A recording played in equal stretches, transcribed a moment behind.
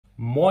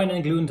Moin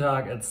and Guten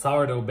Tag, it's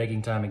sourdough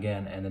baking time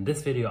again, and in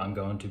this video I'm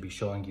going to be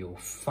showing you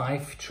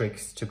 5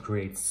 tricks to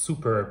create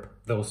superb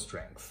dough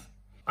strength.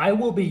 I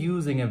will be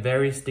using a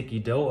very sticky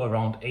dough,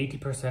 around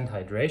 80%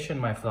 hydration.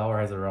 My flour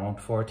has around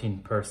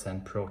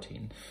 14%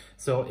 protein.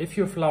 So if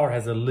your flour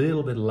has a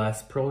little bit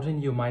less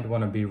protein, you might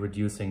want to be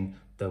reducing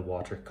the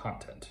water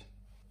content.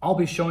 I'll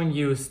be showing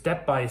you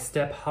step by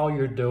step how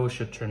your dough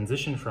should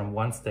transition from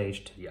one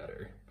stage to the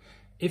other.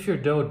 If your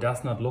dough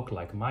does not look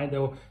like my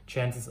dough,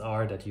 chances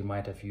are that you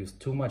might have used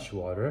too much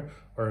water,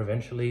 or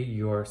eventually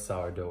your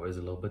sourdough is a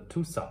little bit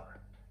too sour.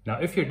 Now,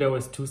 if your dough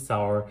is too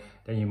sour,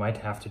 then you might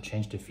have to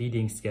change the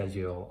feeding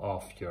schedule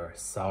of your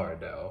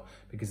sourdough,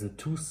 because a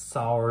too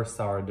sour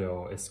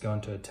sourdough is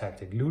going to attack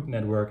the gluten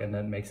network, and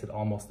that makes it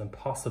almost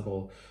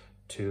impossible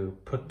to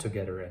put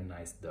together a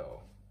nice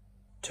dough.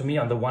 To me,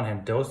 on the one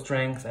hand, dough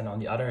strength, and on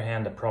the other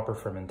hand, the proper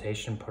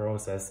fermentation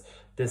process,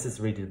 this is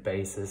really the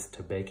basis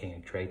to baking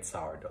a great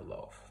sourdough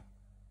loaf.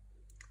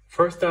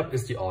 First up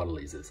is the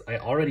autolysis. I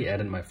already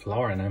added my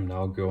flour and I'm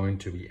now going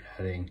to be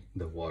adding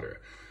the water.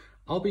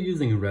 I'll be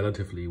using a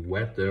relatively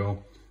wet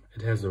dough.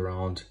 It has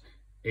around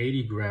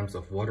 80 grams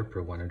of water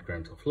per 100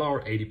 grams of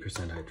flour,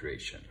 80%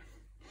 hydration.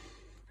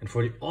 And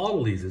for the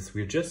autolysis,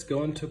 we're just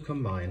going to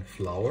combine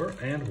flour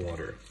and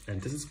water.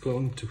 And this is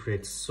going to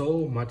create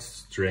so much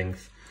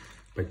strength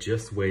by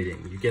just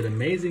waiting. You get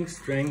amazing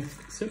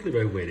strength simply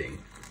by waiting.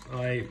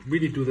 I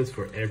really do this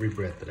for every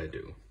bread that I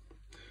do.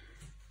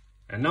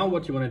 And now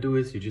what you want to do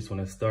is you just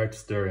want to start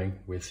stirring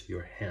with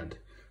your hand.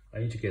 I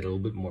need to get a little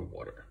bit more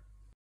water.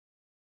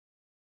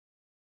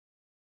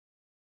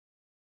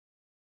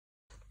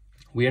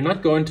 We are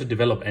not going to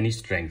develop any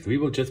strength. We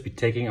will just be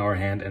taking our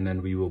hand and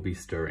then we will be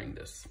stirring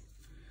this.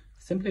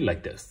 Simply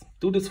like this.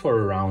 Do this for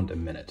around a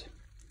minute.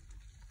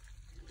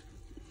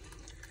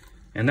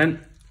 And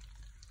then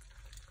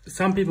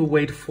some people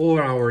wait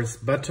 4 hours,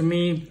 but to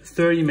me,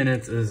 30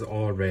 minutes is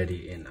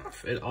already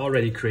enough. It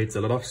already creates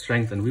a lot of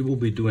strength, and we will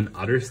be doing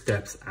other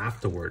steps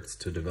afterwards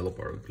to develop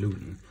our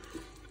gluten.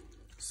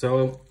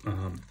 So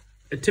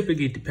it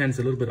typically depends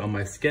a little bit on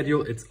my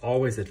schedule. It's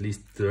always at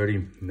least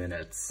 30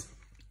 minutes.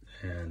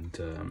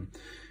 And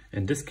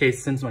in this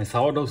case, since my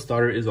sourdough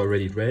starter is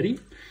already ready,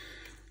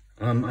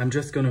 I'm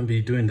just going to be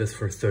doing this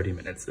for 30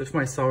 minutes. If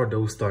my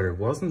sourdough starter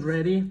wasn't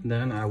ready,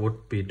 then I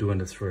would be doing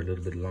this for a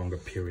little bit longer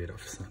period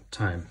of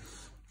time.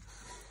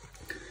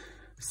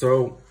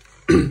 So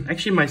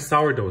actually my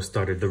sourdough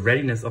starter, the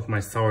readiness of my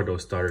sourdough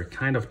starter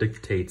kind of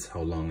dictates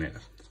how long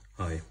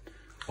I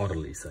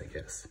autolyse, I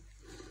guess.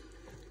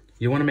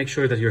 You want to make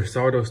sure that your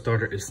sourdough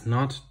starter is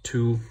not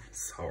too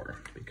sour,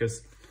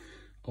 because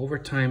over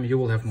time you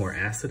will have more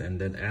acid,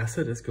 and that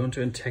acid is going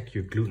to attack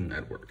your gluten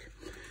network.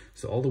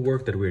 So all the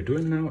work that we're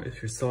doing now,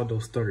 if your sourdough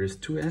starter is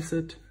too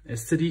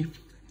acidy,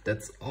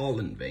 that's all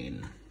in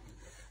vain.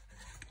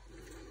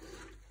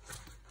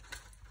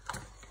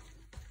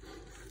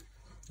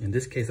 In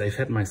this case, I've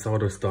had my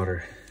sourdough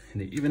starter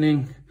in the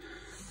evening,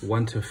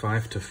 1 to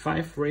 5 to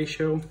 5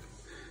 ratio.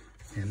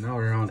 And now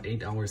around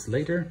 8 hours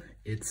later,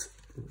 it's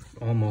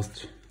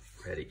almost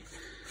ready.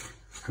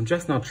 I'm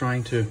just now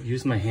trying to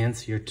use my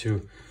hands here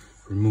to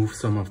remove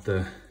some of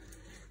the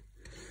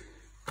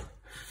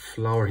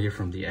flour here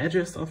from the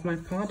edges of my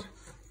pot.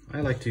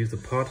 I like to use the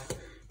pot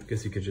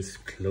because you can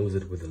just close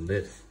it with a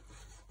lid.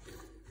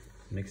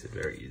 It makes it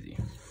very easy.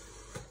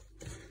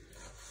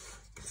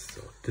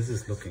 So this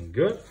is looking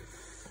good.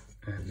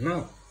 And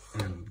now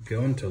I'm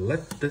going to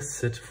let this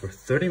sit for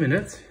 30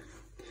 minutes.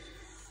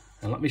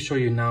 And let me show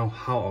you now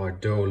how our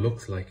dough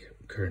looks like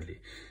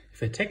currently.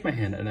 If I take my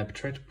hand and I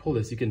try to pull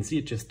this, you can see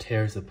it just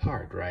tears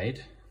apart,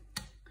 right?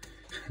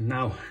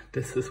 Now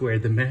this is where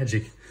the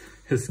magic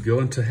is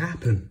going to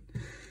happen.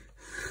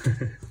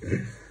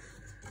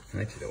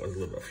 Actually, there was a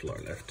little bit of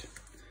flour left.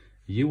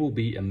 You will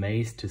be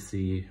amazed to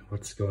see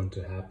what's going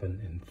to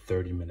happen in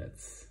 30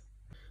 minutes.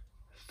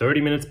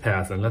 30 minutes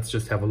pass, and let's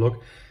just have a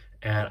look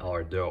at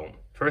our dough.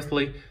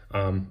 Firstly,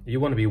 you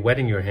want to be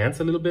wetting your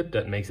hands a little bit.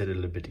 That makes it a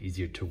little bit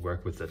easier to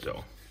work with the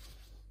dough.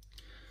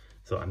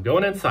 So I'm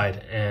going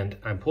inside and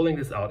I'm pulling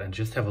this out, and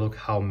just have a look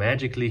how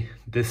magically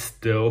this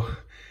dough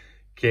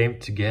came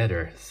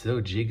together. So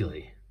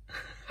jiggly.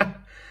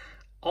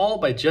 All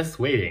by just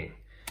waiting.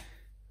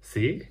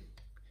 See?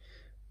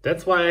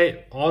 That's why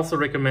I also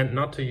recommend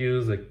not to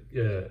use a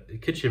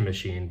kitchen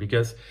machine,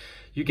 because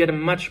you get a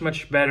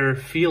much better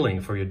feeling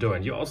for your dough,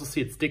 and you also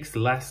see it sticks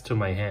less to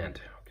my hand.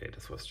 Okay,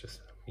 this was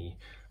just me.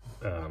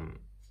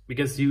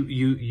 Because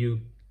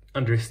you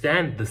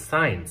understand the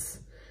science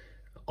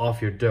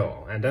of your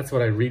dough, and that's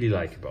what I really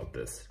like about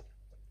this.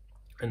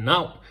 And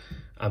now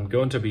I'm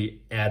going to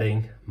be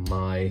adding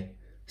my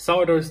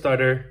sourdough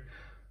starter,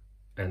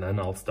 and then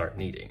I'll start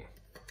kneading.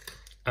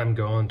 I'm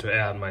going to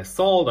add my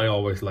salt. I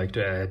always like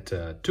to add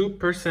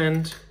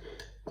 2%,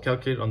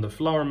 calculate on the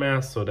flour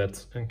mass, so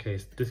that's in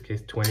this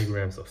case 20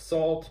 grams of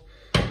salt.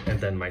 And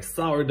then my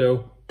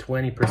sourdough,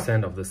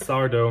 20% of the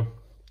sourdough.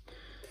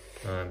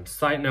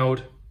 Side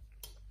note,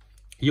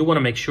 you want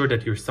to make sure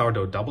that your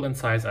sourdough double in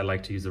size. I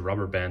like to use a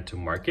rubber band to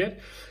mark it.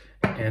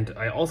 And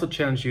I also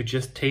challenge you,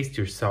 just taste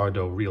your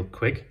sourdough real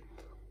quick.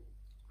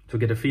 to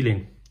get a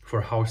feeling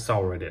for how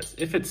sour it is.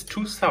 If it's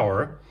too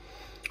sour,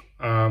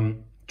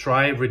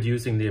 try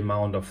reducing the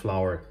amount of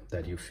flour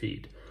that you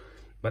feed.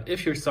 But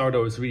if your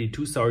sourdough is really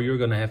too sour, you're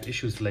going to have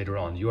issues later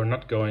on. You are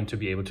not going to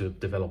be able to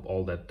develop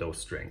all that dough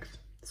strength.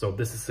 So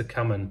this is a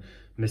common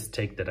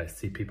mistake that I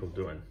see people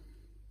doing.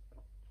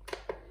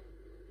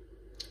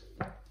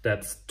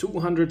 That's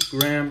 200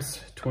 grams,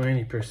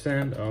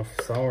 20% of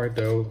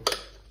sourdough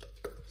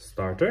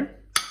starter.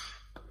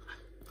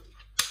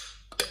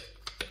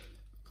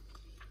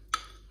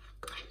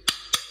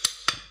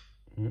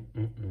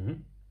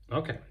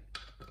 Okay.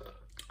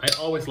 I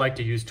always like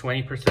to use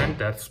 20%.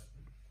 That's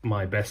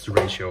my best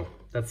ratio.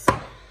 That's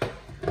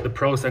the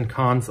pros and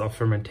cons of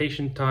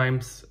fermentation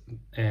times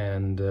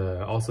and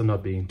also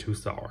not being too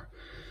sour.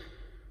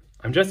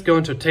 I'm just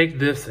going to take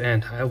this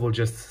and I will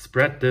just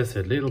spread this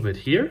a little bit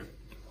here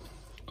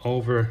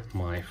over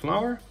my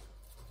flour.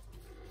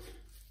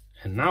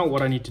 And now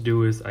what I need to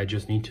do is I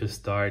just need to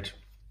start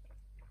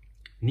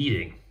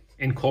kneading,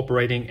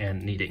 incorporating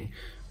and kneading.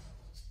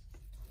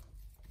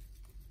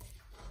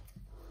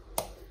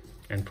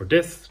 And for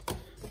this,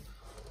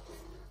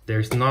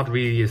 there's not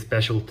really a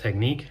special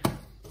technique.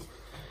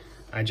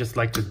 I just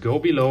like to go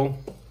below,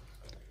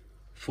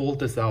 fold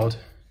this out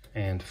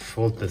and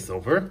fold this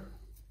over.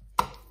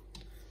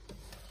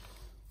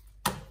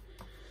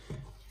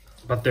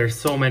 But there's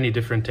so many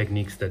different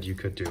techniques that you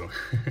could do.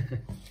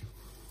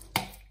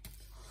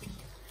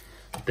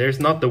 There's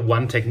not the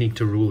one technique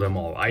to rule them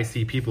all. I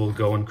see people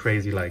going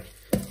crazy like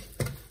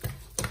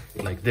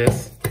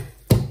this,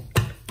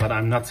 but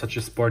I'm not such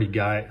a sporty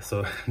guy,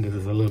 so this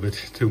is a little bit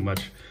too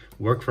much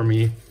work for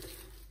me.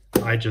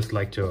 I just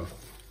like to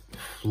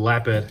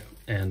flap it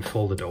and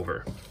fold it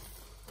over.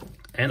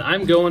 And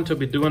I'm going to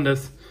be doing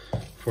this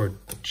for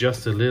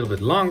just a little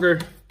bit longer,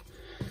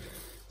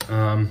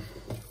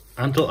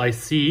 until I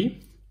see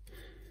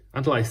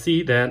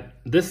that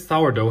this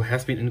sourdough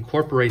has been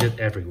incorporated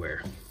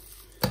everywhere.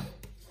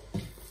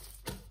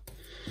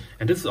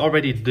 And this is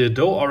already, the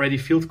dough already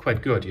feels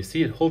quite good. You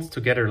see it holds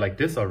together like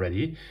this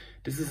already.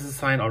 This is a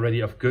sign already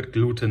of good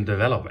gluten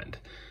development.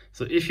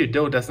 So if your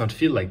dough does not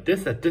feel like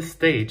this at this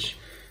stage,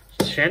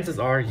 chances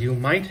are you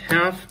might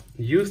have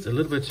used a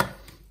little bit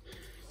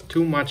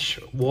too much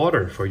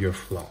water for your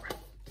flour,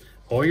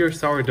 or your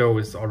sourdough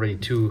is already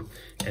too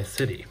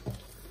acidic.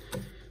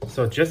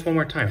 So just one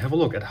more time, have a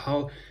look at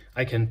how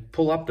I can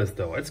pull up this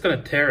dough. It's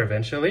gonna tear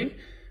eventually,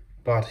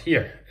 but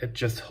here, it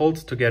just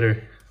holds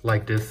together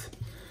like this.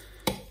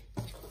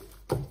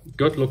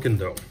 Good looking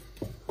dough.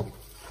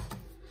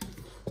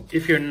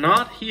 If you're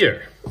not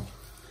here,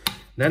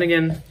 then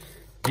again,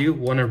 you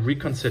wanna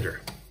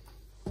reconsider.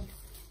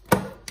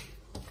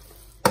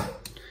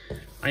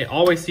 I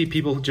always see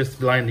people just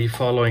blindly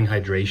following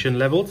hydration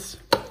levels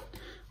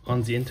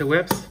on the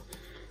interwebs,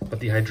 but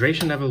the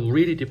hydration level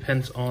really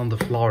depends on the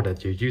flour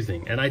that you're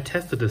using. And I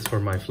tested this for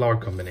my flour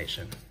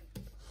combination.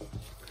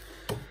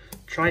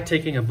 Try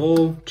taking a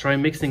bowl, try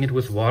mixing it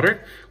with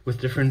water, with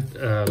different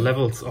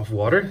levels of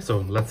water. So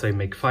let's say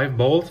make 5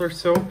 bowls or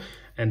so,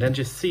 and then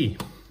just see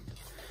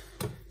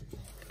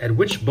at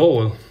which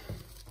bowl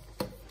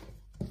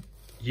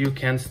you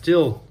can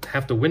still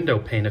have the window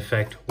pane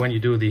effect when you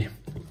do the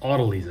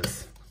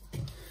autolysis.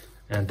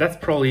 And that's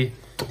probably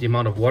the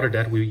amount of water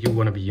that you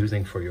want to be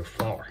using for your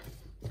flour.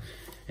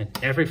 And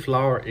every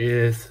flour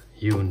is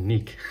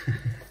unique.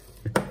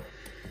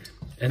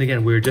 And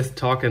again, we're just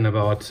talking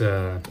about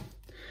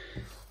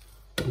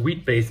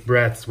wheat-based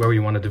breads where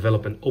you want to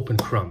develop an open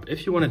crumb.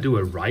 If you want to do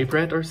a rye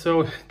bread or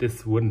so,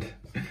 this wouldn't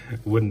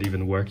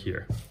even work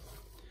here.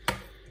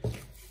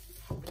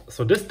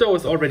 So this dough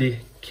is already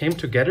came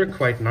together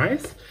quite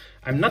nice.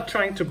 I'm not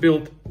trying to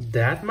build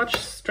that much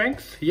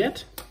strength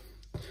yet.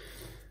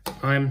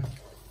 I'm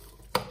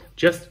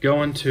just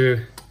going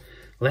to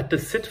let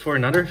this sit for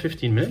another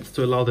 15 minutes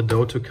to allow the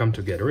dough to come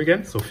together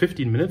again. So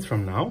 15 minutes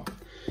from now.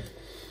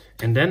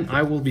 And then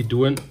I will be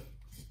doing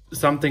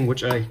something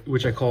which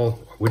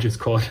is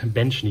called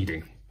bench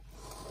kneading.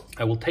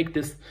 I will take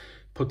this,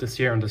 put this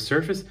here on the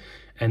surface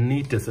and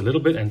knead this a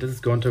little bit, and this is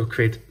going to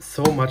create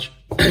so much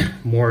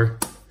more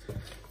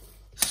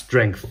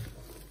strength.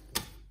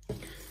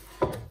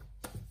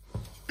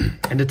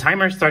 And the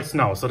timer starts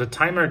now. So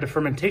the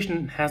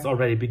fermentation has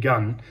already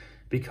begun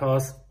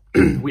because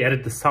we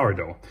added the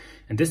sourdough.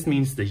 And this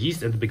means the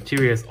yeast and the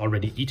bacteria is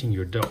already eating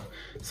your dough.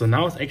 So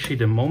now is actually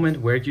the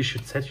moment where you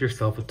should set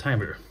yourself a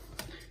timer.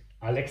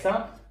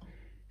 Alexa,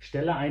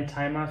 stelle einen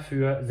Timer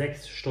für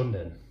 6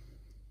 Stunden.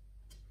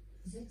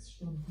 6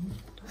 Stunden.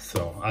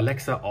 So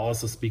Alexa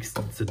also speaks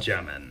the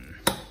German.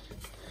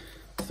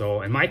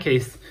 So in my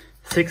case,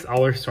 6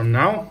 hours from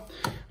now,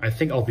 I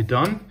think I'll be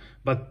done.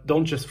 But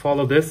don't just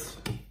follow this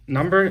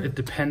number. It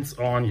depends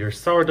on your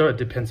sourdough. It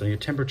depends on your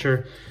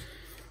temperature.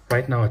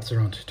 Right now it's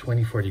around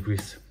 24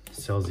 degrees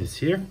Celsius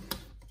here.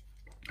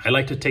 I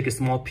like to take a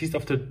small piece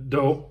of the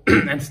dough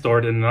and store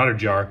it in another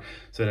jar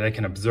so that I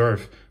can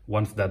observe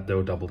once that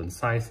dough doubled in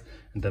size,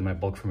 and then my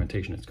bulk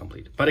fermentation is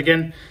complete. But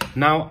again,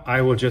 now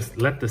I will just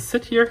let this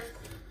sit here.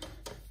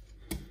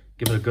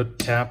 Give it a good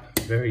tap,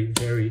 very,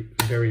 very,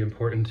 very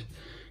important.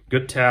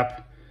 good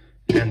tap,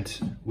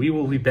 and we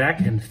will be back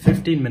in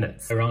 15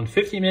 minutes. Around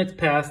 15 minutes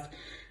passed,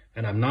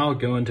 and I'm now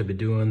going to be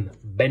doing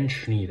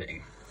bench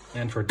kneading.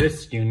 And for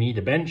this, you need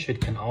a bench. It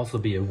can also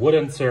be a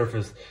wooden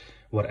surface,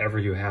 whatever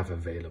you have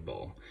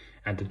available.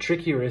 And the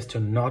trick here is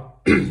to not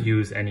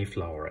use any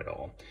flour at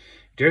all.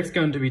 There's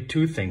going to be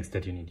two things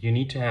that you need. You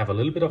need to have a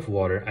little bit of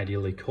water,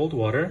 ideally cold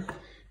water,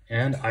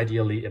 and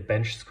ideally a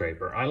bench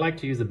scraper. I like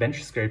to use a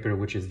bench scraper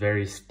which is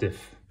very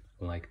stiff,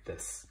 like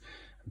this.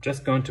 I'm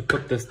just going to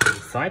put this to the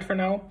side for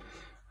now.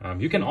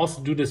 You can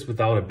also do this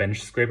without a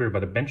bench scraper,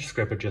 but a bench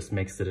scraper just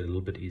makes it a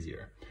little bit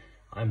easier.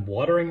 I'm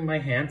watering my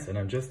hands and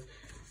I'm just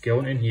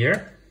going in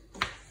here,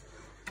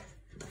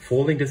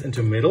 folding this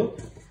into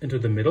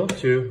the middle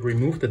to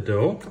remove the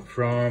dough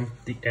from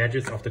the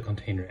edges of the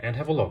container. And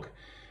have a look.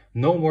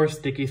 No more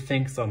sticky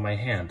things on my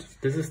hand.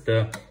 This is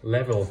the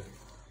level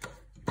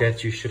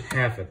that you should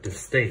have at this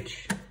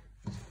stage.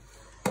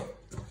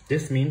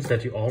 This means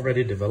that you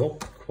already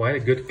developed quite a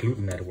good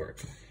gluten network.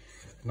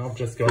 Now I'm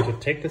just going to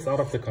take this out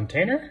of the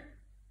container,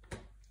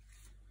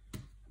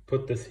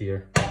 put this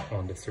here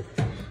on the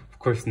surface. Of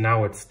course,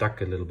 now it's stuck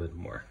a little bit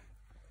more.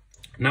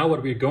 Now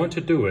what we're going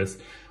to do is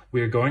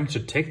we're going to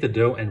take the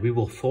dough and we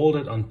will fold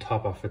it on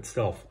top of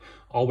itself,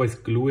 always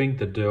gluing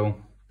the dough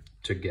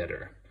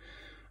together.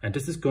 And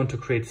this is going to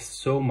create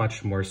so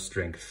much more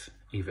strength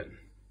even.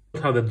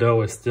 Look how the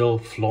dough is still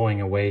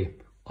flowing away,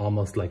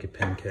 almost like a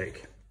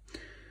pancake.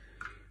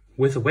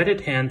 With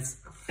wetted hands,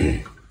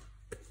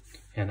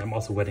 and I'm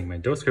also wetting my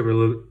dough scraper a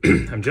little,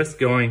 I'm just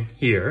going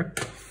here,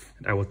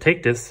 and I will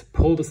take this,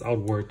 pull this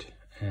outward,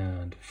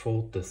 and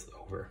fold this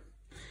over.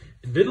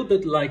 A little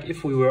bit like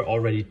if we were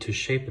already to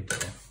shape the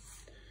dough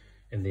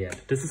in the end.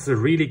 This is a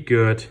really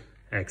good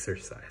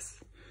exercise.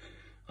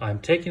 I'm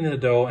taking the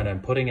dough and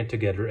I'm putting it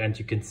together, and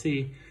you can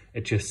see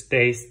it just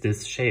stays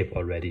this shape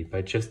already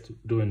by just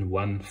doing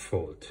one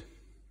fold.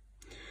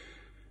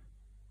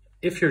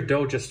 If your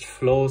dough just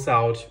flows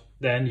out,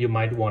 then you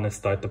might want to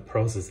start the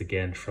process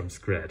again from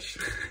scratch.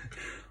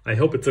 I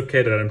hope it's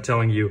okay that I'm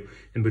telling you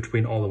in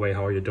between all the way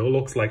how your dough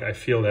looks like. I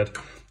feel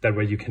that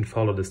way you can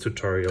follow this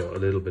tutorial a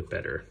little bit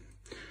better.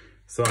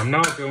 So I'm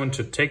now going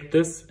to take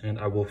this and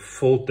I will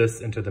fold this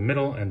into the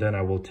middle, and then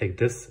I will take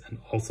this and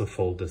also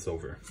fold this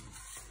over.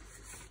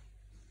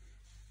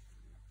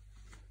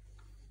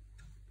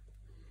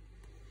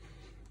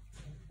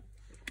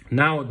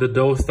 Now the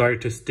dough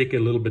started to stick a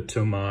little bit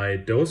to my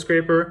dough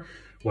scraper.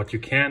 What you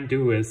can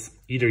do is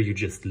either you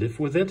just live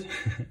with it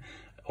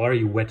or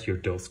you wet your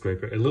dough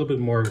scraper a little bit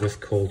more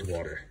with cold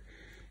water.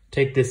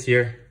 Take this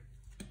here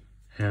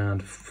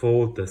and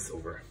fold this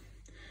over.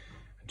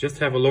 Just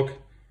have a look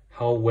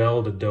how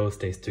well the dough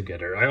stays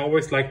together. I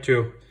always like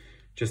to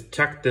just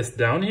tuck this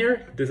down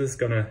here. This is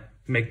gonna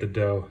make the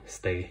dough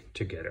stay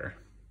together.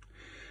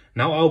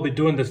 Now I'll be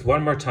doing this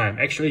one more time.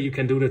 Actually, you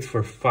can do this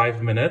for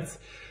 5 minutes.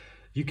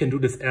 You can do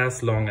this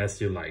as long as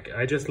you like.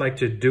 I just like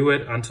to do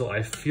it until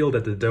I feel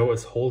that the dough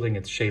is holding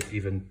its shape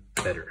even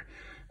better.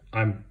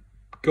 I'm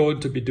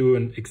going to be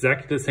doing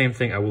exactly the same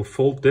thing. I will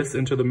fold this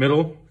into the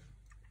middle,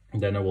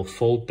 and then I will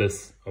fold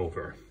this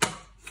over.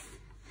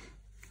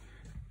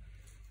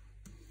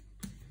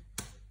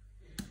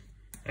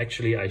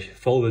 Actually, I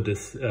folded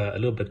this a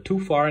little bit too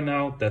far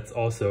now. That's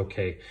also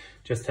okay.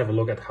 Just have a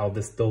look at how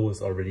this dough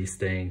is already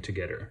staying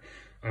together.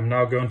 I'm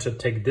now going to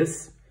take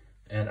this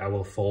and I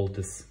will fold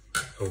this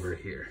over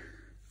here.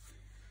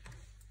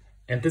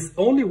 And this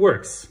only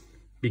works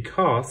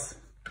because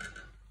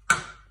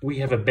we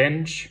have a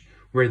bench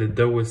where the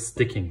dough is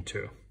sticking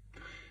to.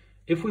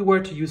 If we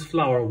were to use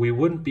flour, we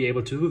wouldn't be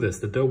able to do this.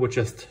 The dough would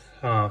just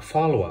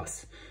follow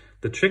us.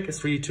 The trick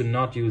is really to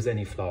not use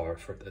any flour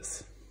for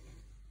this.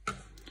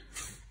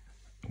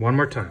 One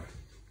more time.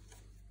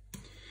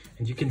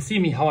 And you can see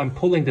me how I'm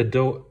pulling the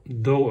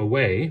dough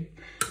away.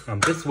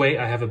 This way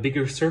I have a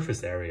bigger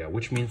surface area,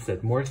 which means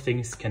that more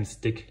things can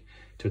stick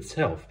to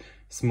itself.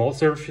 Small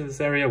surface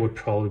area would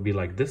probably be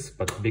like this,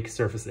 but big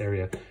surface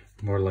area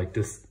more like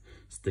this,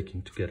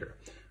 sticking together.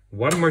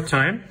 One more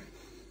time.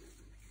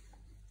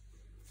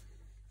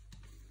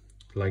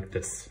 Like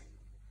this.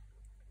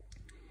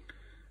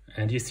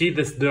 And you see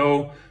this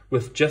dough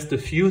with just a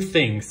few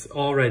things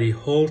already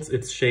holds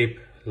its shape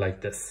like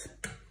this.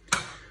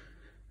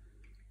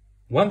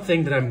 One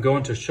thing that I'm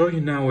going to show you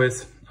now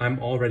is I'm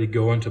already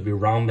going to be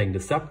rounding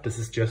this up. This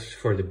is just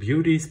for the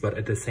beauties, but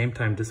at the same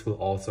time, this will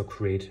also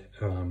create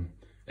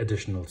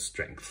additional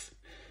strength.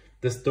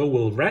 This dough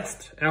will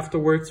rest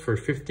afterwards for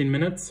 15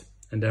 minutes,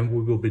 and then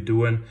we will be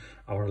doing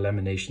our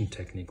lamination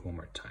technique one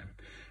more time.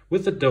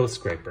 With the dough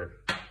scraper,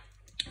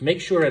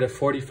 make sure at a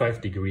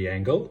 45-degree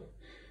angle,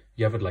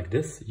 you have it like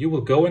this. You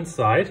will go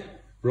inside,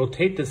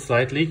 rotate this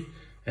slightly,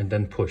 and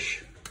then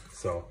push.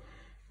 So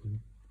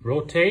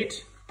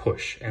rotate,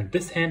 push. And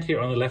this hand here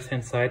on the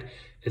left-hand side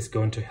is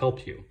going to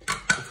help you.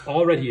 It's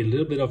already a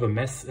little bit of a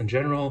mess in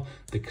general.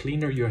 The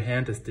cleaner your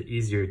hand is, the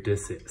easier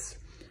this is.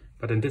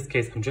 But in this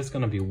case, I'm just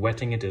going to be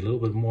wetting it a little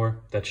bit more.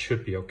 That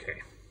should be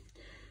okay.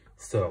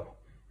 So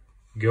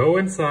go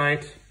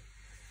inside,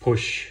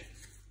 push.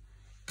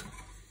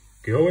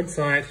 Go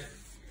inside,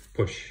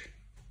 push.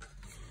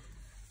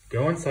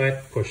 Go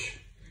inside, push.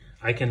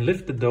 I can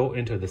lift the dough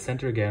into the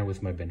center again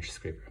with my bench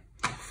scraper.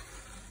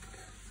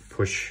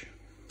 Push.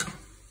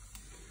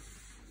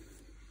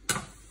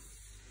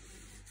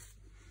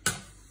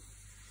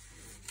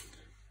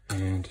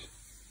 And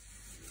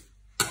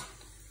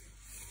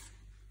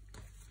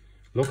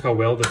look how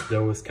well this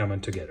dough is coming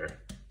together.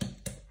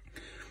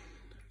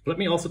 Let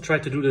me also try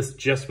to do this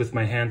just with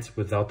my hands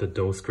without the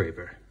dough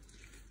scraper.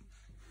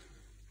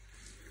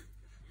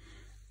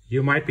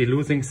 You might be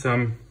losing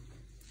some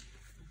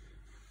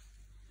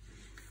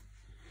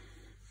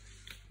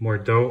more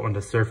dough on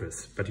the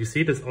surface, but you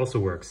see this also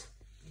works.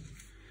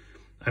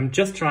 I'm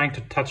just trying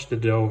to touch the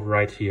dough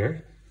right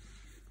here.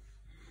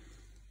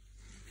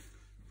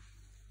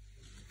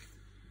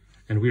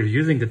 And we're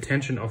using the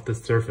tension of the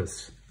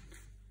surface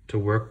to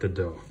work the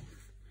dough.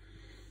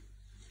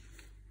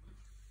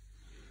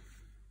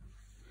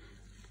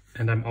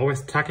 And I'm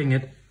always tucking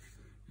it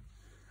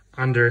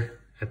under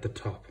at the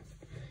top.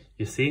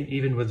 You see,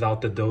 even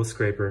without the dough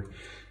scraper.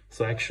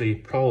 So actually,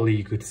 probably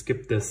you could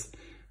skip this,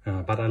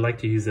 but I like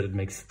to use it. It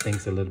makes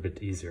things a little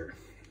bit easier.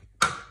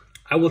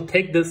 I will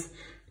take this,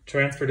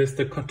 transfer this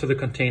to the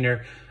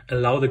container,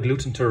 allow the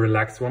gluten to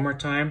relax one more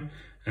time,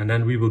 and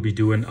then we will be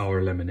doing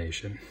our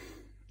lamination.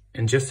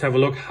 And just have a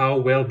look how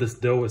well this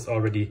dough is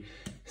already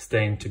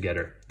staying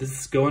together. This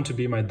is going to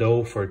be my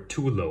dough for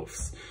 2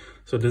 loaves.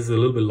 So this is a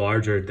little bit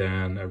larger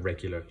than a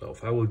regular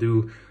loaf. I will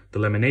do the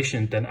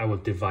lamination, then I will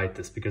divide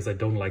this because I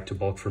don't like to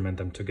bulk ferment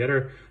them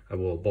together. I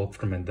will bulk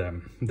ferment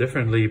them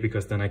differently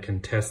because then I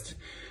can test.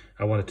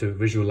 I wanted to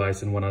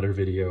visualize in one other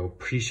video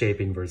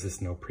pre-shaping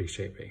versus no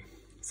pre-shaping.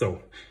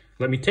 So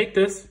let me take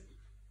this.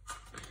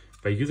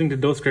 By using the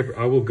dough scraper,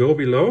 I will go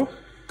below.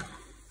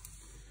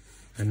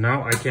 And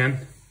now I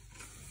can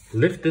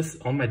lift this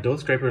on my dough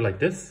scraper like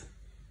this.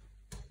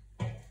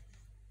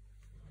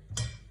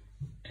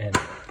 And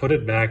put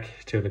it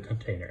back to the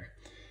container.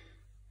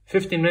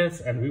 15 minutes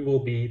and we will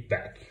be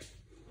back.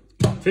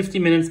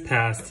 15 minutes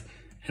passed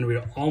and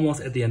we're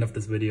almost at the end of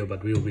this video,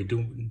 but we will be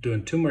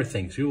doing 2 more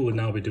things. We will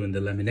now be doing the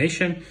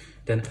lamination,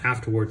 then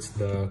afterwards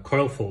the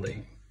coil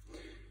folding.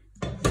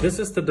 This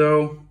is the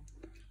dough.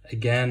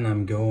 Again,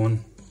 I'm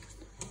going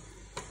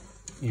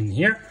in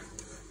here,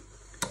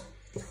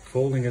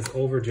 folding this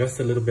over just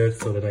a little bit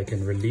so that I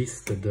can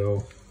release the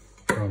dough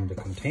from the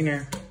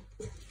container.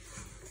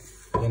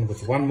 Then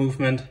with one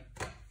movement,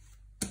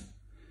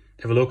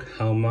 have a look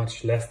how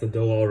much less the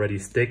dough already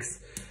sticks.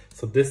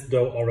 So this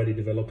dough already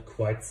developed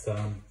quite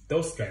some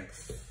dough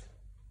strength.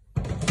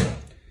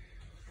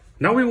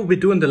 Now we will be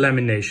doing the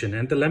lamination,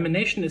 and the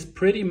lamination is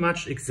pretty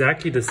much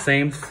exactly the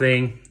same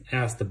thing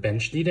as the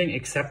bench kneading,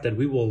 except that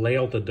we will lay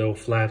out the dough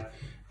flat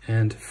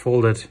and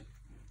fold it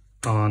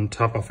on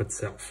top of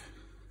itself.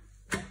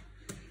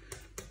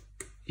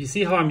 You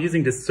see how I'm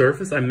using this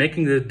surface? I'm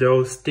making the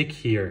dough stick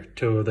here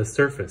to the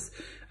surface.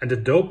 And the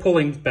dough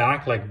pulling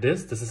back like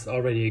this is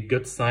already a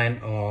good sign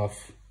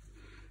of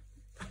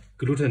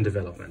gluten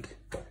development.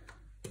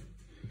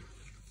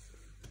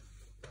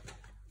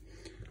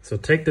 So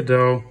take the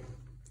dough,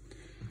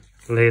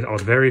 lay it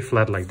out very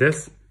flat like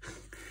this.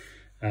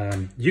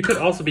 You could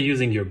also be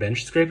using your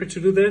bench scraper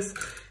to do this,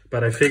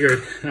 but I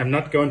figured I'm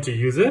not going to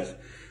use it,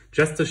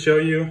 just to show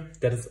you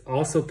that it's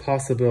also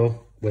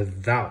possible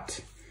without.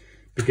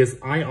 Because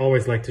I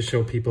always like to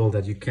show people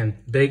that you can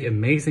bake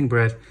amazing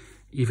bread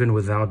even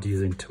without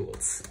using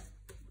tools.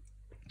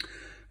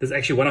 This is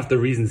actually one of the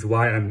reasons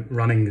why I'm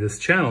running this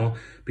channel,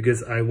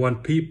 because I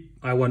want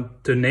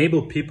to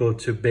enable people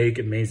to bake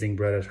amazing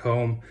bread at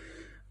home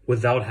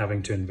without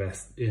having to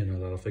invest in a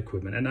lot of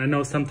equipment. And I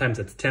know sometimes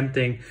it's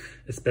tempting,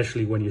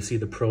 especially when you see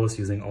the pros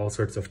using all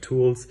sorts of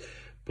tools,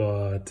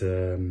 but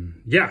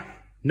yeah,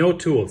 no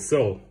tools.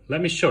 So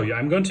let me show you.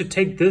 I'm going to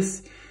take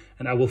this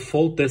and I will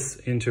fold this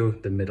into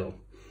the middle.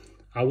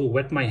 I will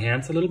wet my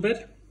hands a little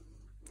bit.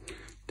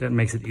 That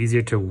makes it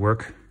easier to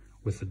work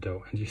with the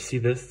dough. And you see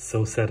this, it's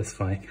so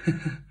satisfying.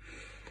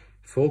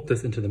 Fold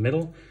this into the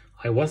middle.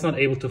 I was not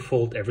able to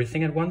fold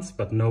everything at once,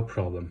 but no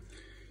problem.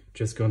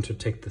 Just going to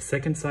take the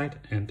second side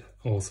and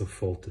also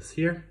fold this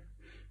here.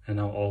 And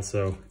now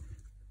also,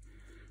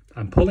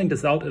 I'm pulling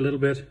this out a little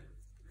bit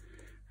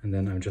and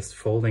then I'm just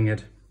folding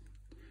it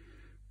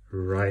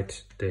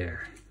right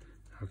there.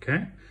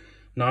 Okay.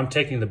 Now I'm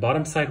taking the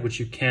bottom side, which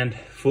you can't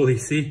fully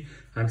see.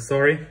 I'm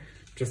sorry,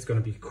 just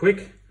gonna be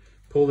quick.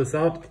 Pull this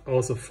out,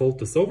 also fold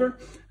this over.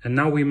 And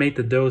now we made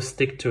the dough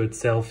stick to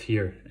itself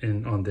here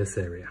on this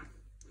area.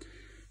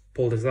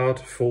 Pull this out,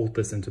 fold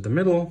this into the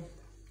middle.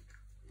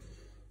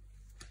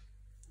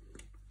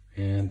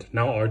 And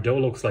now our dough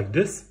looks like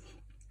this.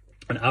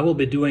 And I will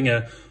be doing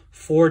a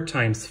 4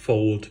 times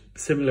fold,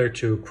 similar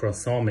to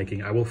croissant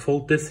making. I will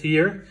fold this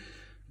here,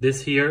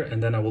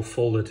 and then I will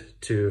fold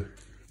it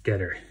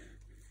together.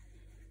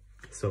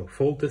 So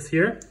fold this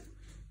here.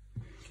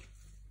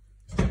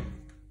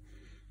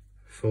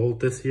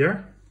 Fold this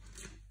here,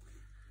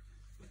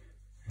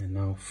 and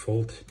now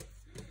fold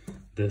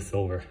this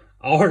over.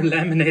 Our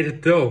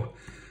laminated dough,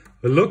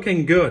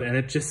 looking good, and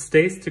it just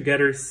stays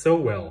together so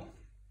well.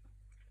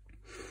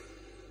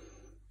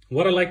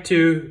 What I like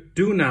to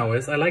do now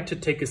is I like to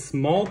take a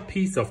small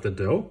piece of the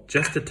dough,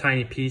 just a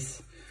tiny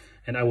piece,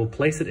 and I will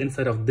place it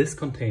inside of this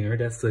container.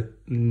 That's a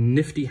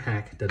nifty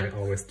hack that I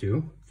always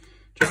do.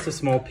 Just a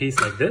small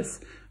piece like this,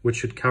 which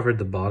should cover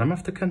the bottom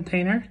of the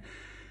container.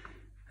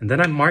 And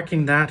then I'm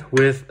marking that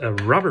with a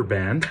rubber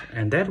band,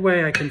 and that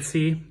way I can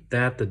see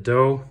that the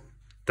dough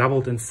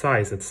doubled in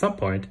size at some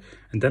point,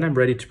 and then I'm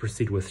ready to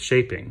proceed with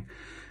shaping.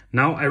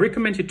 Now, I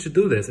recommend you to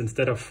do this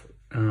instead of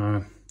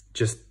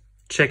just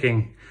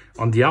checking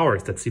on the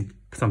hours that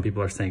some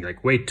people are saying,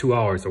 like wait 2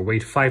 hours or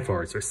wait 5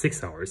 hours or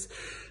 6 hours,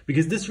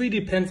 because this really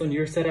depends on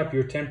your setup,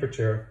 your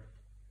temperature.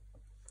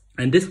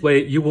 And this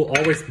way you will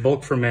always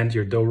bulk ferment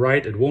your dough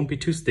right. It won't be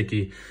too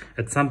sticky.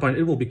 At some point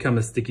it will become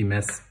a sticky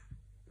mess.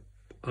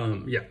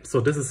 Yeah, so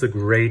this is a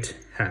great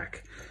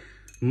hack.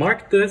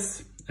 Mark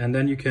this and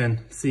then you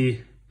can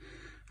see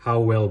how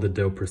well the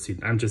dough proceeds.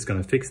 I'm just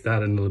gonna fix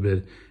that in a little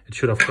bit. It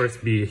should of course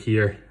be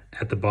here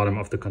at the bottom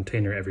of the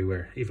container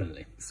everywhere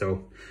evenly.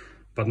 So,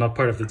 but not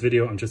part of this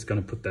video. I'm just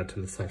gonna put that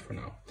to the side for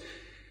now.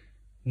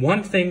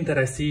 One thing that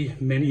I see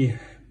many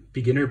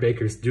beginner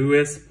bakers do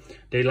is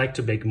they like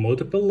to bake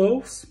multiple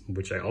loaves,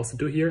 which I also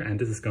do here, and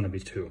this is gonna be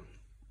 2.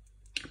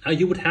 Now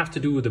you would have to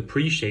do the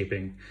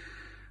pre-shaping.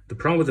 The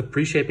problem with the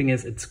pre-shaping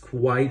is it's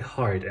quite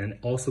hard and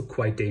also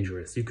quite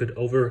dangerous. You could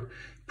over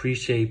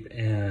pre-shape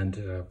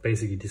and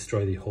basically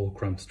destroy the whole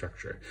crumb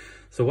structure.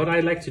 So what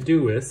I like to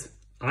do is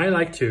I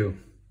like to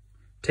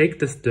take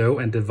this dough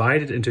and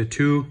divide it into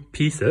 2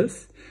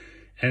 pieces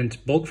and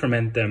bulk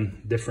ferment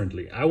them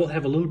differently. I will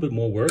have a little bit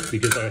more work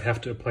because I have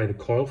to apply the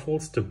coil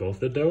folds to both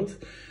the doughs,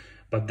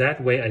 but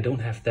that way I don't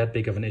have that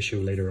big of an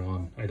issue later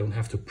on. I don't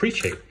have to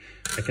pre-shape.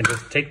 I can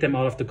just take them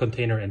out of the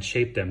container and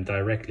shape them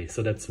directly.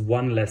 So that's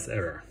one less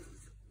error.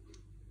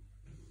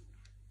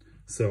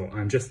 So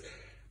I'm just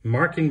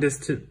marking this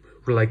to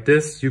like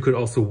this. You could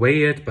also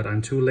weigh it, but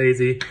I'm too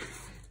lazy.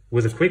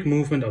 With a quick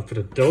movement of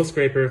the dough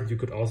scraper, you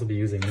could also be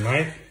using a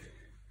knife.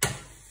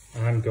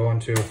 I'm going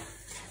to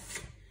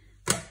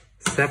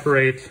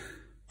separate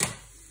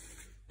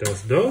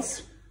those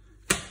doughs.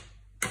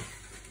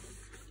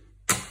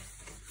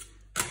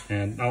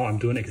 And now I'm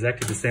doing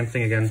exactly the same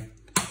thing again.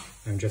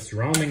 I'm just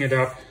rounding it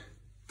up.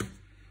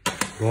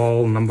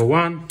 Roll number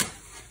 1.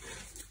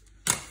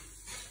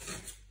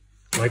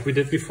 Like we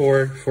did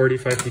before,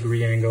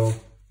 45-degree angle.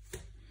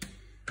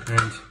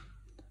 And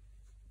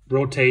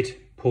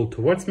rotate, pull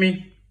towards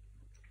me.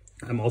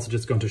 I'm also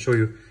just going to show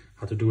you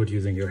how to do it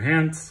using your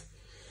hands.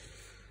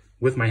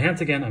 With my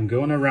hands again, I'm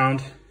going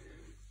around,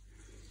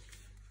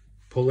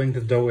 pulling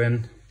the dough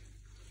in,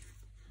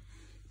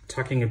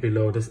 tucking it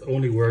below. This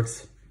only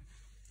works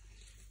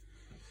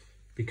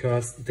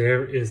because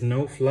there is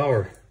no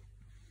flour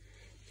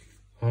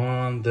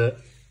on the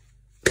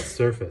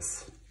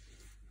surface.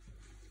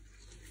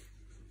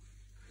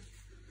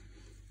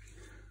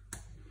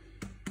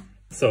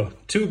 So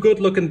 2 good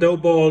looking dough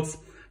balls.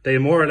 They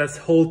more or less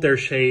hold their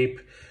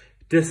shape.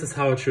 This is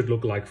how it should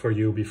look like for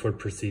you before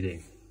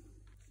proceeding.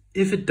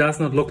 If it does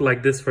not look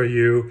like this for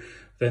you,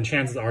 then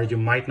chances are you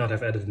might not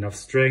have added enough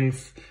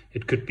strength.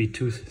 It could be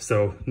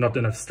not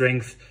enough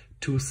strength,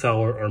 too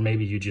sour, or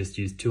maybe you just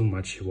used too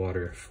much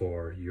water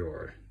for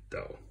your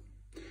dough.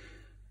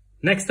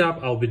 Next up,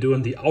 I'll be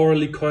doing the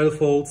hourly coil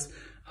folds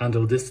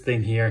until this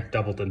thing here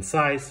doubled in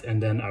size,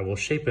 and then I will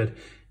shape it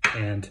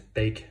and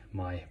bake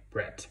my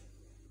bread.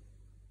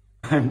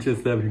 I'm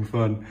just having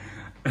fun.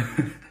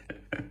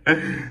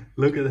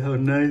 Look at how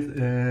nice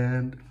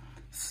and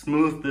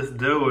smooth this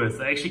dough is.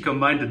 I actually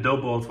combined the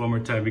dough balls one more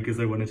time because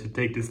I wanted to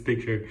take this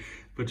picture,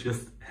 but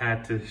just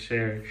had to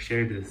share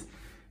this.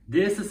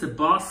 This is a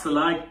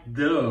boss-like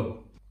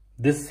dough.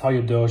 This is how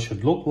your dough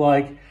should look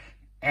like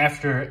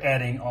after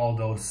adding all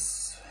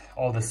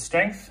the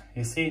strength.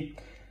 You see,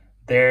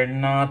 they're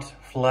not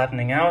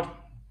flattening out.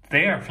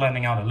 They are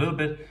flattening out a little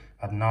bit,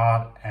 but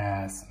not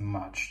as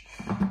much.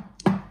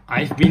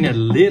 I've been a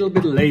little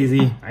bit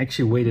lazy. I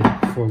actually waited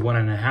for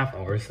 1.5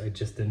 hours. I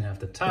just didn't have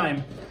the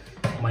time.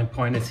 My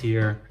point is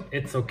here,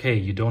 it's okay.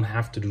 You don't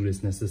have to do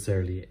this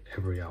necessarily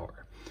every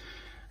hour.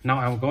 Now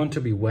I'm going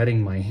to be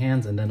wetting my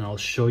hands and then I'll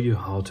show you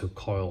how to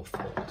coil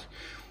fold.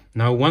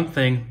 Now one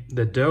thing,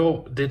 the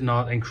dough did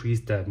not increase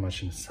that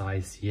much in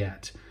size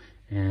yet.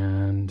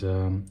 And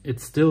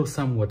it's still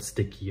somewhat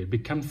sticky. It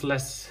becomes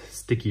less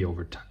sticky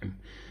over time.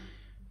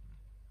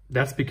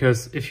 That's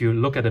because if you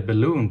look at a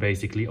balloon,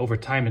 basically, over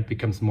time it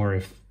becomes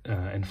more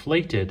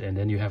inflated and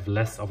then you have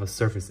less of a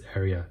surface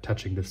area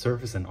touching the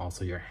surface and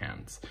also your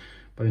hands.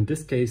 But in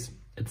this case,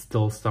 it's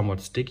still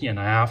somewhat sticky and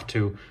I have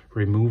to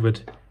remove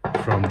it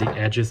from the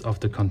edges of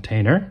the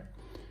container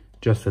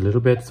just a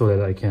little bit so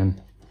that I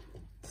can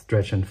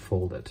stretch and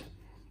fold it.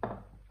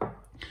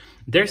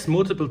 There's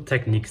multiple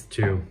techniques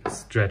to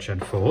stretch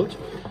and fold,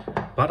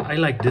 but I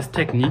like this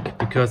technique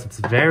because it's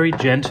very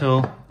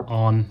gentle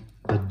on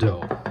the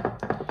dough.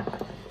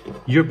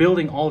 You're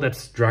building all that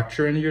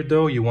structure in your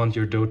dough. You want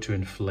your dough to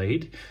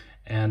inflate.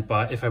 And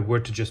if I were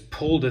to just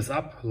pull this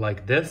up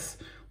like this,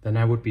 then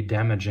I would be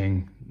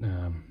damaging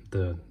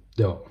the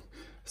dough.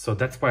 So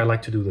that's why I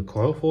like to do the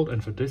coil fold.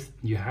 And for this,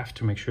 you have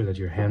to make sure that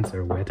your hands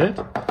are wetted.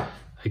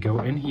 I go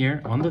in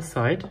here on the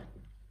side,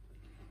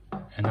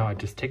 and now I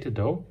just take the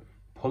dough,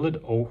 pull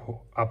it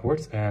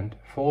upwards and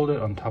fold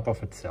it on top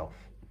of itself.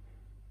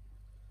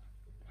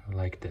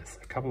 Like this,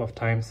 a couple of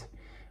times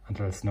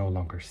until it's no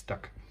longer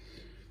stuck.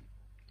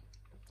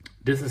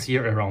 This is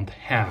here around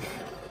half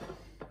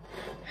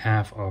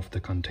of the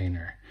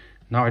container.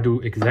 Now I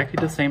do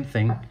exactly the same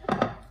thing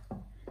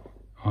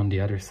on the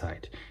other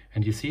side.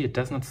 And you see it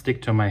does not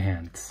stick to my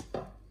hands.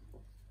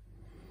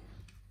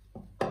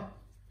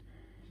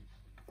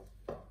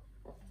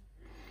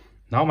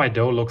 Now my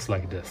dough looks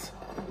like this.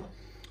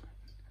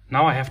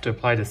 Now I have to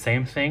apply the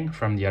same thing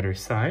from the other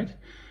side.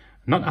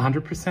 Not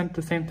 100%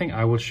 the same thing,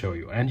 I will show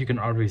you. And you can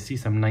already see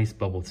some nice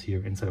bubbles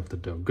here inside of the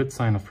dough. Good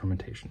sign of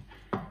fermentation.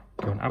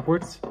 Going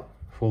upwards,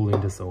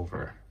 folding this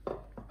over.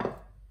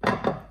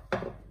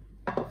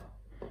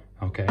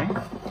 Okay.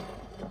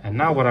 And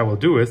now what I will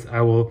do is I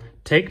will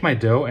take my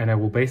dough and I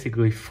will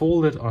basically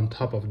fold it on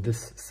top of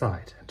this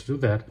side. And to do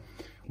that,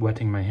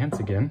 wetting my hands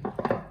again,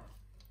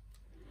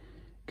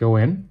 go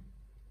in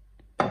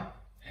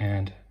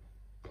and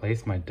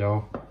place my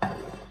dough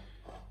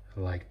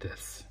like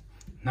this.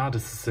 Now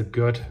this is a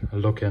good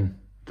looking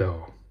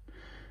dough.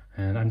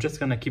 And I'm just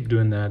gonna keep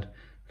doing that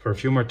for a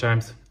few more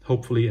times,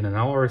 hopefully in an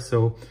hour or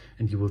so.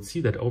 And you will see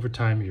that over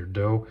time your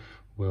dough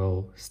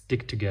will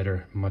stick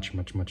together much,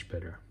 much, much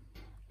better.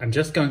 I'm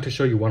just going to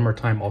show you one more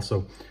time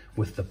also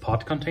with the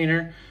pot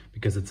container,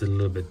 because it's a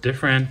little bit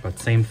different, but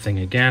same thing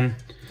again.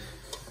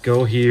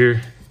 Go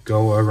here,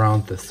 go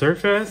around the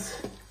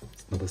surface.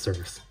 It's not the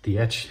surface, the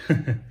edge.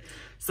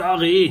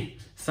 Sorry,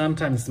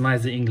 sometimes my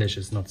English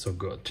is not so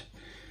good.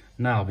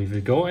 Now we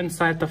will go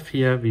inside of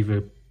here, we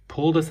will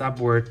pull this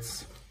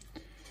upwards,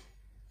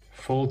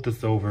 fold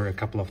this over a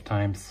couple of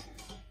times,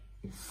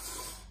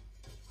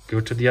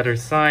 go to the other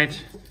side,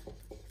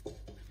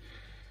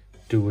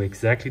 do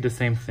exactly the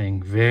same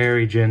thing,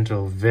 very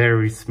gentle,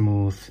 very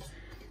smooth,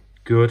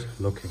 good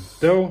looking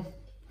dough.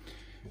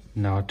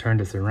 Now turn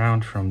this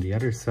around from the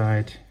other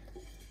side.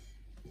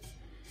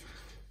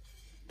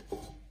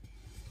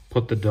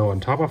 Put the dough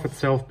on top of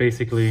itself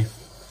basically.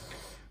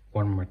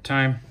 One more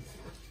time.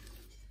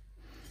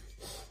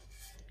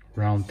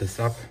 Round this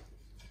up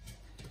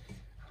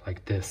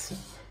like this.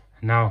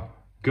 Now,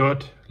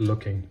 good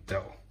looking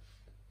dough.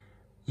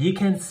 You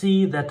can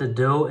see that the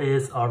dough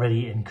is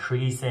already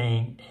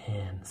increasing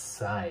in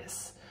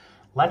size.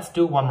 Let's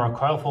do one more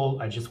coil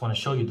fold. I just want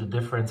to show you the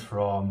difference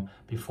from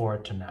before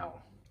to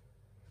now.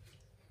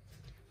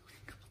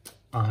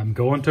 I'm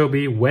going to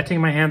be wetting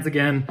my hands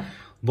again.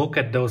 Look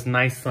at those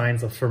nice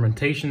signs of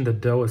fermentation. The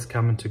dough is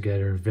coming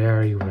together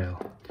very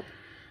well.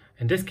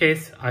 In this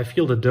case, I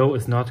feel the dough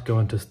is not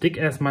going to stick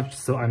as much,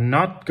 so I'm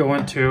not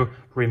going to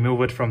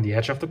remove it from the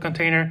edge of the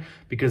container,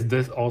 because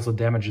this also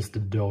damages the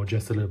dough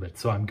just a little bit.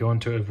 So I'm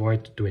going to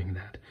avoid doing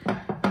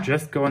that.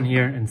 Just go in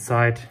here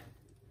inside.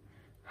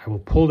 I will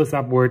pull this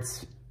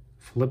upwards,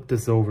 flip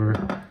this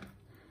over,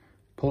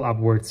 pull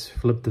upwards,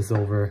 flip this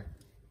over,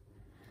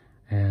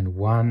 and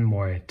one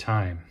more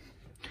time.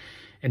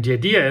 And the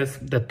idea is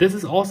that this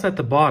is also at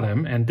the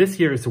bottom, and this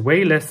here is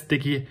way less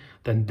sticky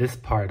than this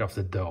part of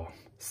the dough.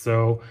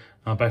 So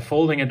by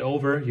folding it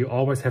over, you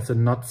always have the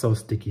not so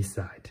sticky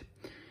side.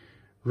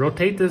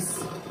 Rotate this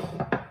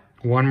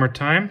one more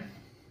time.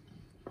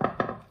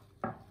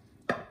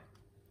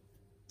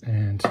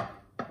 And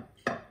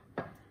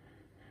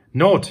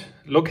note,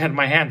 look at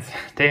my hands,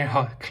 they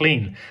are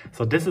clean.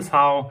 So this is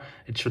how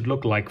it should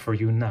look like for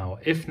you now.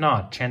 If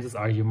not, chances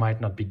are you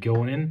might not be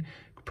going in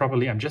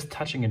properly. I'm just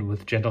touching it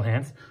with gentle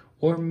hands,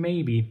 or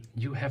maybe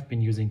you have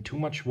been using too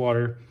much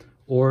water,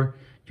 or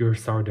your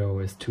sourdough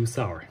is too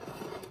sour.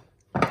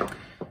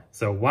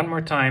 So one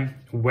more time,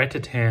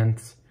 wetted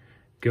hands,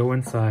 go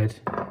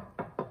inside,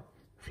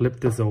 flip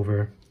this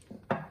over.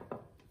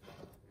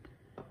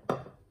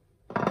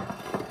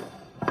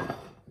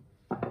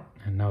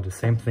 And now the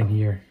same thing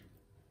here.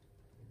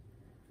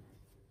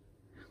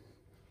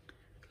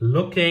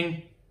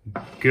 Looking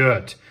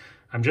good.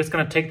 I'm just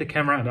gonna take the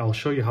camera and I'll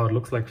show you how it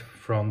looks like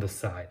from the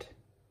side.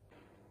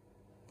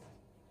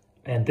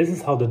 And this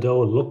is how the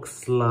dough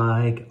looks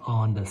like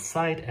on the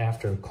side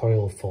after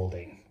coil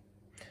folding.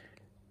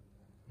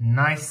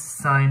 Nice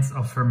signs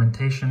of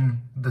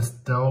fermentation. This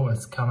dough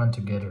is coming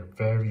together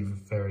very,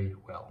 very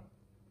well.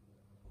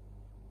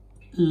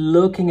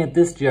 Looking at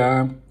this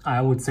jar,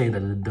 I would say that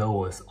the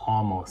dough is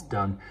almost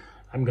done.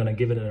 I'm gonna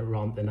give it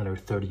around another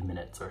 30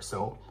 minutes or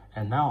so.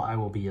 And now I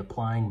will be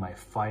applying my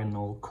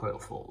final coil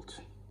fold.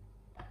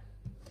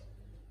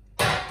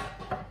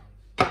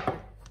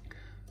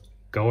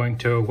 Going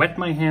to wet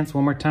my hands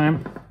one more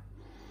time.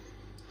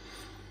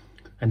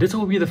 And this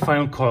will be the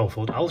final coil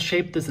fold. I'll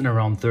shape this in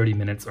around 30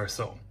 minutes or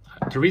so.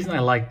 The reason I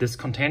like this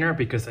container,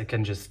 because I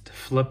can just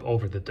flip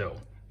over the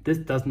dough. This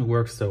doesn't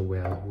work so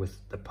well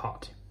with the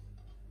pot.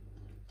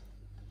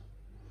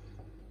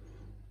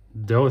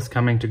 Dough is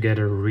coming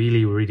together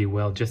really, really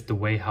well, just the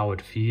way how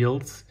it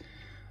feels.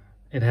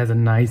 It has a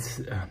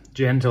nice,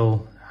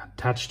 gentle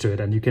touch to it,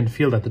 and you can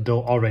feel that the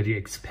dough already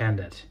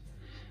expanded.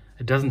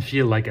 It doesn't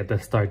feel like at the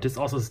start. This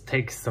also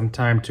takes some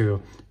time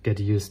to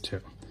get used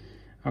to.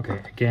 Okay,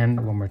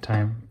 again, one more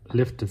time.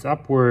 Lift this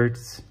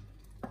upwards.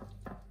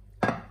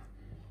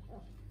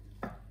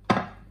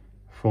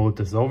 Fold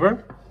this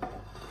over.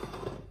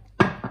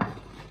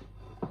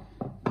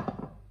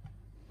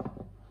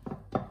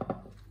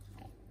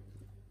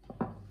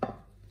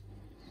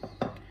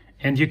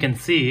 And you can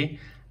see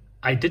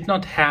I did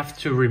not have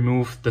to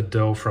remove the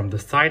dough from the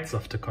sides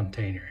of the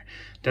container.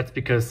 That's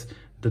because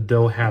the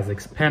dough has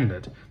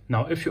expanded.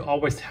 Now, if you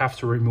always have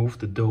to remove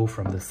the dough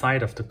from the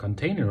side of the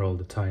container all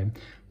the time,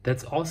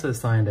 that's also a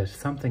sign that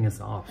something is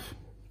off.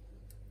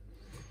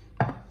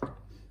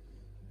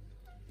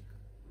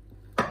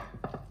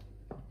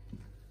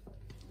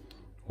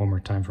 One more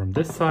time from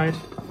this side.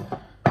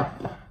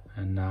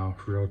 And now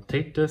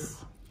rotate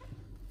this.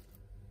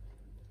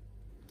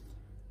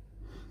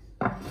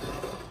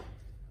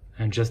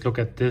 And just look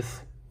at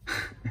this.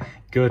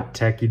 Good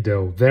tacky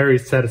dough. Very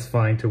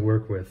satisfying to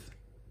work with.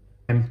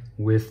 And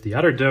with the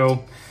other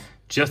dough,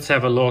 just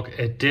have a look.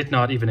 It did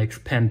not even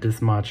expand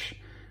this much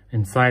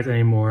in size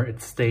anymore.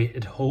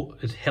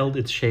 It held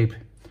its shape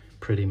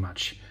pretty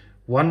much.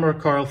 One more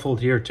coil fold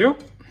here too.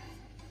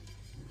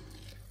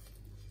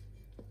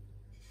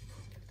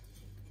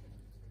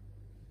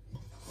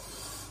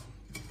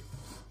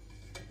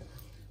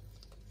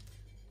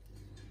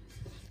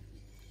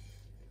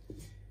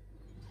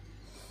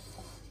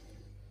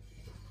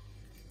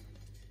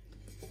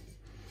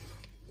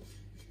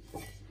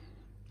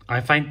 I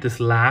find this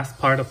last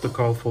part of the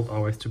coil fold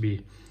always to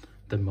be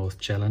the most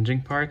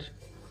challenging part.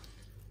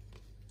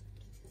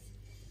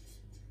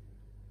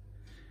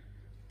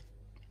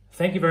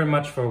 Thank you very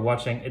much for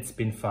watching. It's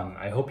been fun.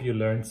 I hope you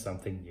learned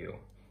something new.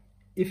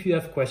 If you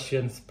have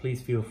questions,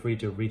 please feel free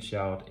to reach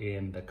out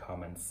in the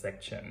comments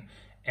section.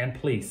 And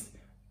please,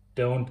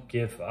 don't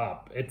give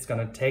up. It's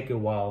gonna take a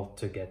while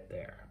to get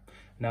there.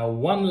 Now,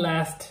 one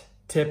last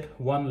tip,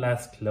 one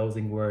last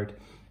closing word.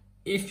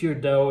 If your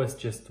dough is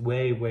just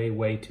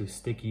way too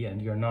sticky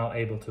and you're not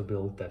able to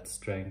build that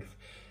strength,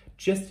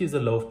 just use a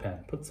loaf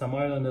pan. Put some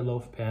oil in the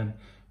loaf pan,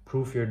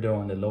 proof your dough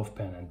in the loaf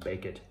pan and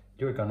bake it.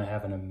 You're gonna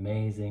have an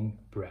amazing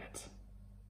bread.